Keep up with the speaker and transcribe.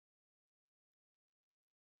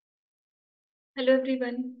Hello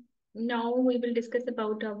everyone. Now we will discuss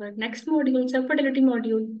about our next module, subfertility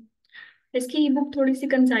module. इसकी ई book थोड़ी सी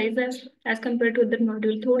concise है as compare to other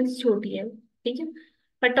module, थोड़ी सी छोटी है, ठीक है,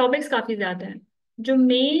 पर टॉपिक्स काफी ज्यादा हैं। जो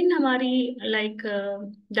मेन हमारी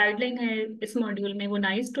गाइडलाइन है इस मॉड्यूल में वो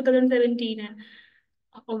नाइस 2017 है।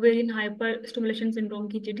 ओवेरियन हाइपर स्टिमुलेशन सिंड्रोम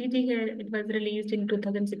की जीटीजी है, इट वाज रिलीज्ड इन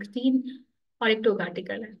 2016। और एक टोग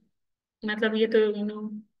आर्टिकल है। मतलब ये तो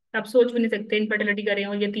आप सोच भी नहीं सकते इनफर्टिलिटी करें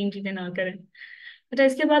और ये तीन चीजें ना करें। अच्छा,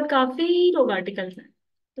 इसके बाद काफी लोग आर्टिकल्स हैं,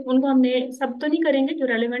 तो उनको हमने सब तो नहीं करेंगे जो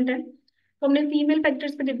रेलिवेंट है, तो हमने फीमेल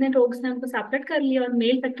फैक्टर्स पे जितने टॉक्स हैं हमको सेपरेट कर लिया और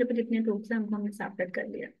मेल फैक्टर पे जितने टॉक्स हैं हमको हमने सेपरेट कर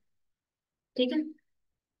लिया। ठीक है।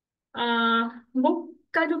 बुक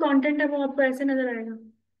का जो कंटेंट है वो आपको ऐसे नजर आएगा।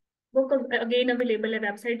 बुक अगेन अवेलेबल है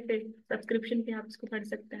वेबसाइट पे, सब्सक्रिप्शन पे आप इसको पढ़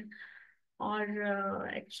सकते हैं।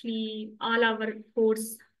 और actually all our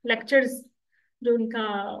course lectures जो उनका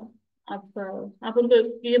आप उनको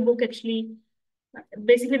ये book actually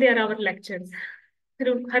basically they are our lectures. फिर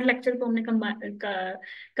हर लेक्चर को हमने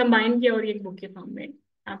कंबाइन किया और एक बुक के फॉर्म में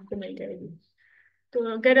आपको मिल जाएगी। तो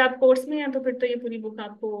अगर आप कोर्स में हैं तो फिर तो ये पूरी बुक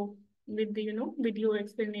आपको विद वीडियो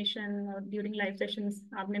एक्सप्लेनेशन और ड्यूरिंग लाइव सेशंस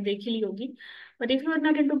आपने देख ही ली होगी। But if you are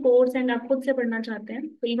not into course and आप खुद से पढ़ना चाहते हैं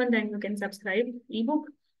तो even then you can subscribe E book,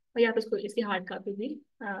 और आप इसको इसकी हार्ड कॉपी भी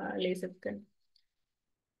ले सकते हैं।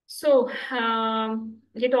 सो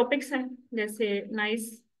ये टॉपिक्स हैं जैसे नाइस।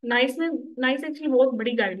 नाइस में नाइस एक्चुअली बहुत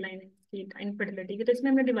बड़ी गाइडलाइन है इसकी इनफर्टिलिटी की, तो इसमें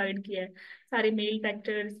हमने डिवाइड किया है सारे mail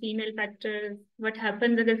factors, female factors, what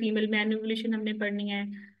happens अगर फीमेल में एनिवुलेशन हमने पढ़नी है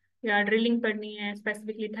या ड्रिलिंग पढ़नी है,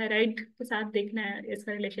 स्पेसिफिकली थायराइड के साथ देखना है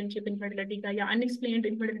इसका रिलेशनशिप इनफर्टिलिटी का, या अनएक्सप्लेन्ड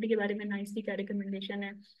इनफर्टिलिटी के बारे में नाइस की क्या रिकमेंडेशन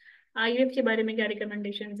है, आईवीएफ के बारे में क्या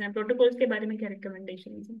रिकमेंडेशन हैं, प्रोटोकॉल्स के बारे में क्या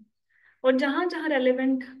रिकमेंडेशन हैं, और जहां जहां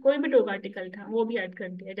रेलेवेंट कोई भी टॉक आर्टिकल था वो भी ऐड कर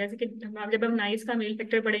दिया। जैसे कि जब हम नाइस का मेल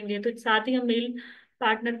फैक्टर पढ़ेंगे तो साथ ही हम मेल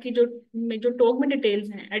पार्टनर की जो टॉक में डिटेल्स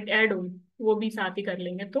हैं ऐड ऑन वो भी साथ ही कर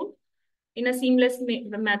लेंगे, तो इन अ सीमलेस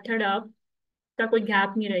मेथड आप का कोई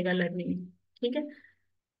गैप नहीं रहेगा लर्निंग। ठीक है।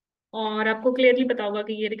 और आपको क्लियरली पता होगा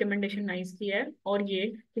कि ये रिकमेंडेशन नाइस की है और ये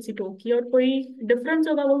किसी टॉक की, और कोई डिफरेंस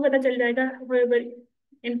होगा वो भी पता चल जाएगा।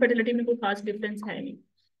 इनफर्टिलिटी में कोई खास डिफरेंस है नहीं।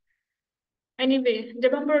 एनीवे,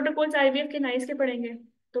 जब हम प्रोटोकॉल्स आईवीएफ के नाइस के पढ़ेंगे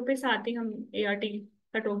तो फिर साथ ही हम एआरटी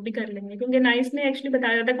का टॉक भी कर लेंगे, क्योंकि नाइस ने एक्चुअली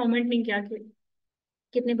बताया था, कमेंट नहीं किया कि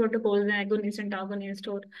कितने प्रोटोकॉल्स हैं एगोनिस्ट एंटागोनिस्ट,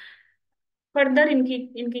 और फर्दर इनकी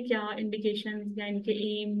इनकी क्या इंडिकेशन या इनके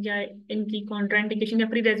एम या इनकी कॉन्ट्रा इंडिकेशन या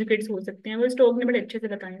प्री रेजुकेट्स हो सकते हैं, वो स्टोक ने बड़े अच्छे से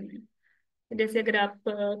बताए हैं। जैसे अगर आप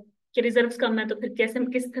के रिजर्व्स कम है तो फिर कैसे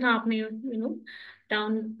किस तरह आपने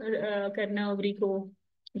डाउन करना है ओवरी को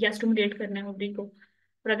या स्टिमुलेट करना है ओवरी को।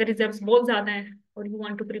 और अगर रिजर्व्स बहुत ज्यादा हैं और you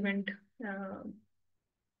want to prevent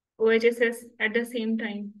OHSS at the same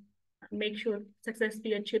time, make sure success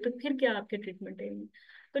भी अच्छी है, तो फिर क्या आपके ट्रीटमेंट है।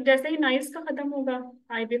 तो जैसे ही नाइस का खत्म होगा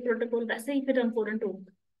आईवीएफ प्रोटोकॉल, वैसे ही फिर हम फॉरन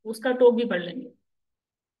टोक उसका टोक भी पढ़ लेंगे,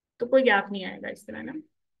 तो कोई गैप नहीं आएगा इस तरह ना,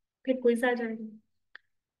 फिर क्विज आ जाएगा।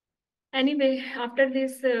 एनीवे, आफ्टर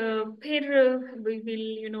दिस फिर we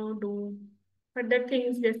will do further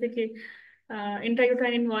things, जैसे कि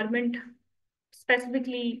इंट्रायूट्राइन इन्वायरमेंट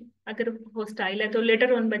स्पेसिफिकली अगर हॉस्टाइल है तो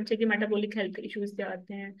लेटर ऑन बच्चे की मेटाबॉलिक हेल्थ इश्यूज क्या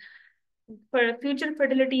आते हैं, पर फ्यूचर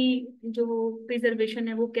फर्टिलिटी जो प्रिजर्वेशन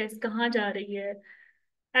है वो कैसे कहाँ जा रही है,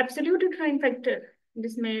 एब्सोल्यूट यूट्राइन फैक्टर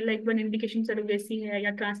जिसमें लाइक वन इंडिकेशन सरोगेसी है या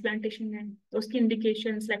ट्रांसप्लांटेशन है, तो उसकी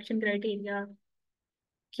इंडिकेशन सिलेक्शन क्राइटेरिया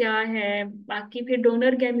क्या है, बाकी फिर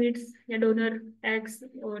डोनर गैमीट्स या डोनर एग्स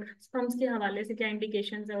और स्पर्म्स के हवाले से क्या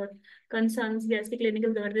इंडिकेशंस है और कंसर्न्स या इसके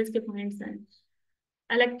क्लिनिकल गवर्नेंस के पॉइंट्स हैं,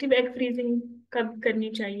 इलेक्टिव एग फ्रीजिंग कब करनी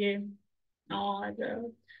चाहिए, और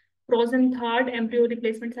frozen third embryo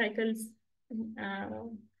replacement cycles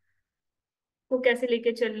को कैसे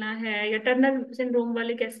लेके चलना है, या टर्नर सिंड्रोम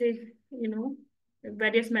वाले कैसे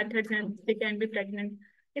वेरियस मेथड्स हैं दे कैन बी प्रेग्नेंट,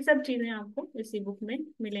 ये सब चीजें आपको इसी बुक में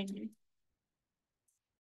मिलेंगी।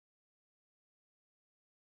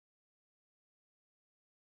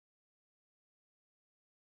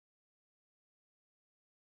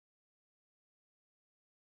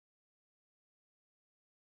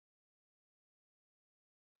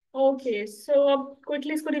 ओके, सो अब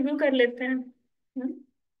क्विकली इसको रिव्यू कर लेते हैं।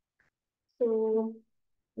 तो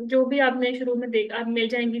जो भी आपने शुरू में देख आप मिल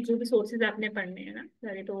जाएंगी, जो भी सोर्सेज आपने पढ़ने हैं ना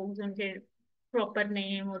सारे, तो उनके प्रॉपर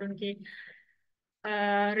नेम और उनके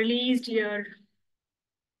रिलीज ईयर,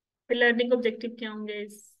 फिर लर्निंग ऑब्जेक्टिव क्या होंगे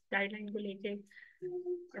इस गाइडलाइन को लेके,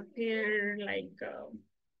 और फिर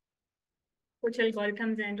कुछ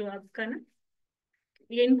एल्गोरिथम्स हैं जो आपका ना,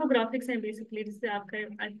 ये इन्फोग्राफिक्स हैं बेसिकली, जिससे आपका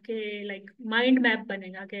आपके माइंड मैप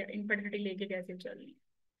बनेगा कि इनफर्टिलिटी लेके कैसे चलनी,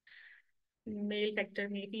 मेल फैक्टर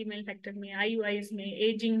में, फीमेल फैक्टर में, आईयूआईस में,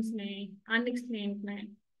 एजिंग्स में, अनएक्सप्लेन्ड में।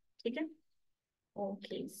 ठीक है।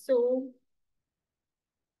 ओके सो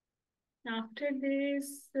आफ्टर दिस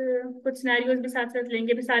कुछ सिनेरियोज भी साथ साथ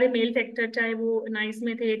लेंगे, भी सारे मेल फैक्टर, चाहे वो नाइस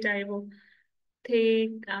में थे, चाहे वो थे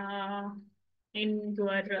इन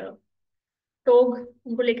योर टोग,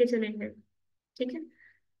 उनको लेके चलेंगे। ठीक है,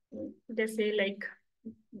 जैसे लाइक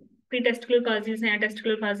प्री टेस्टिकुलर काजेज हैं,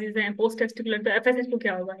 टेस्टिकुलर काजेज हैं, पोस्ट टेस्टिकुलर, तो एफएसएच को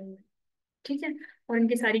क्या होगा इनमें। ठीक है, और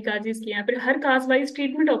इनकी सारी काजेज क्या हैं, फिर हर काज वाइज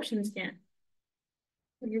ट्रीटमेंट ऑप्शंस क्या हैं।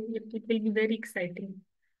 It will be very exciting.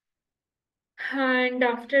 And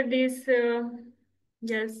after this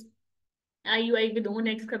yes, IUI with own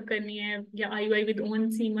x कब करनी है, या आईयूआई विद ओन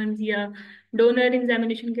सीमंस, या डोनर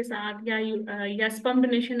एग्जामिनेशन के साथ, या स्पर्म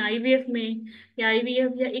डोनेशन आईवीएफ में, या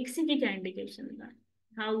आईवीएफ या इक्सी की क्या इंडिकेशन है।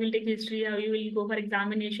 How will take history, how you will go for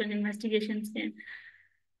examination, investigation के।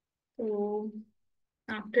 तो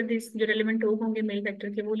आफ्टर दिस जो रेलिवेंट होंगे मेल फैक्टर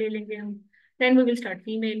के, वो ले लेंगे हम। Then we will start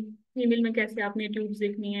female. Female में कैसे आपने ट्यूब्स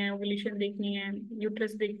देखनी है, ओवुलेशन देखनी है,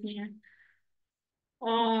 यूट्रस देखनी है,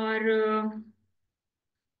 और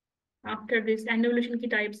आफ्टर दिस एनोवुलेशन की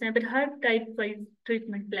टाइप्स हैं, फिर हर टाइप वाइज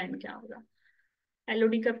ट्रीटमेंट प्लान क्या होगा।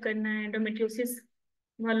 एलओडी कब करना है, एंडोमेट्रियोसिस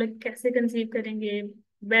वाले कैसे कंसीव करेंगे,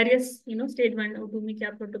 वेरियस स्टेज 1 और 2 में क्या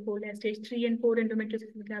प्रोटोकॉल है, स्टेज 3 और 4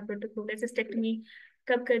 एंडोमेट्रियोसिस में क्या प्रोटोकॉल है, सिस्टेक्टमी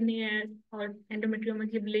कब करनी है, और एंडोमेट्रियोमा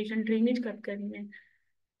की एब्लेशन ड्रेनेज कब करनी है,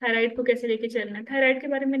 थायराइड को कैसे लेके चलना है। थायराइड के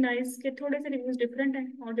बारे में नाइस के थोड़े से रिव्यूज डिफरेंट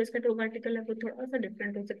हैं, और जिसका टॉप आर्टिकल है वो थोड़ा सा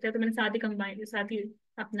डिफरेंट हो सकता है, तो मैंने साथ ही कंबाइन, साथ ही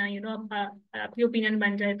अपना आपकी ओपिनियन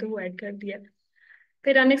बन जाए तो वो ऐड कर दिया।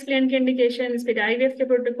 फिर अनएक्सप्लेन के इंडिकेशन, फिर आईवीएफ के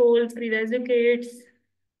प्रोटोकॉल्स, फिर एजुकेट्स,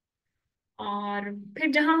 और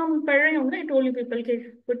फिर जहाँ हम पढ़ रहे होंगे टोली पीपल के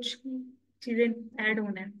कुछ चीजें ऐड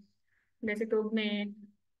होना है। जैसे तो में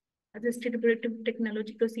असिस्टेड रिप्रोडक्टिव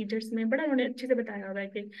टेक्नोलॉजी प्रोसीजर्स में बड़ा उन्होंने अच्छे से बताया हुआ है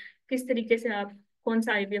कि किस तरीके से आप कौन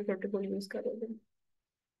सा आईवीएफ प्रोटोकॉल यूज करोगे,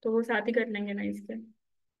 तो वो साथ ही कर लेंगे ना इसके।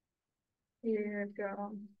 फिर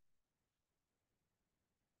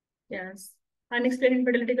यस, अनएक्सप्लेन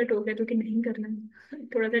इनफर्टिलिटी का टोक है जो कि नहीं करना है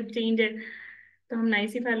थोड़ा सा चेंज है, तो हम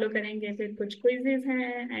नाइस ही फॉलो करेंगे। फिर कुछ क्विजेज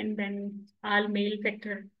हैं, and then all mail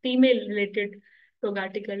factor female related Tonk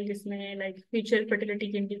article, जिसमें लाइक फ्यूचर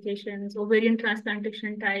फर्टिलिटी की indications, ovarian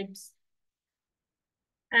transplantation types,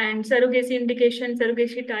 and surrogacy indication,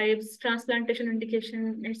 surrogacy types, transplantation indication,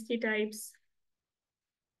 its types,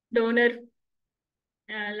 donor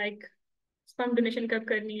like sperm donation कब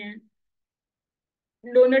करनी है,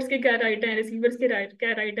 donors के क्या right हैं, receivers के right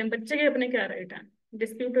क्या राइट हैं, बच्चे के अपने क्या राइट हैं,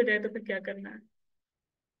 डिस्प्यूट हो जाए तो फिर क्या करना है।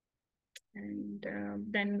 And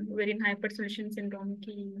then वेरियन hyper solution syndrome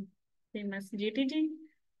की फेमस जीटीजी,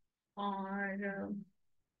 और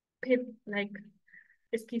फिर लाइक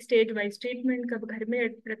इसकी स्टेज वाइज ट्रीटमेंट, कब घर में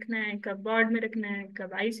रखना है, कब वार्ड में रखना है,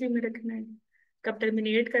 कब आईसीयू में रखना है, कब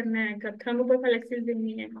टर्मिनेट करना है, कब थर्मोप्रोफाइलैक्सिस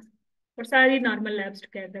देनी है, और सारी नॉर्मल लैब्स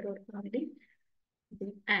टुगेदर, और फाइनली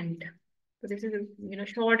एंड। तो दिस इज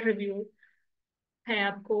शॉर्ट रिव्यू है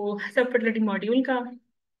आपको सब फर्टिलिटी मॉड्यूल का।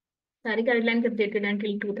 सारी गाइडलाइंस अपडेटेड हैं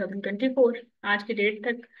टिल 2024 आज की डेट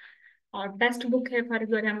तक, और बेस्ट बुक है for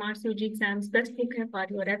your MRCOG exams, best book है for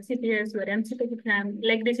your FCPS, your MCP exam,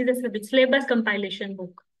 like this is a syllabus compilation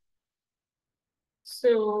book. So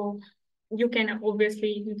you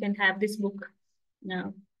can have this book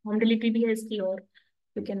now. Home delivery bhi hai iski, or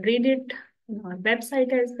you can read it on our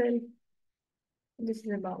website as well. This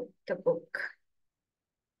is about the book.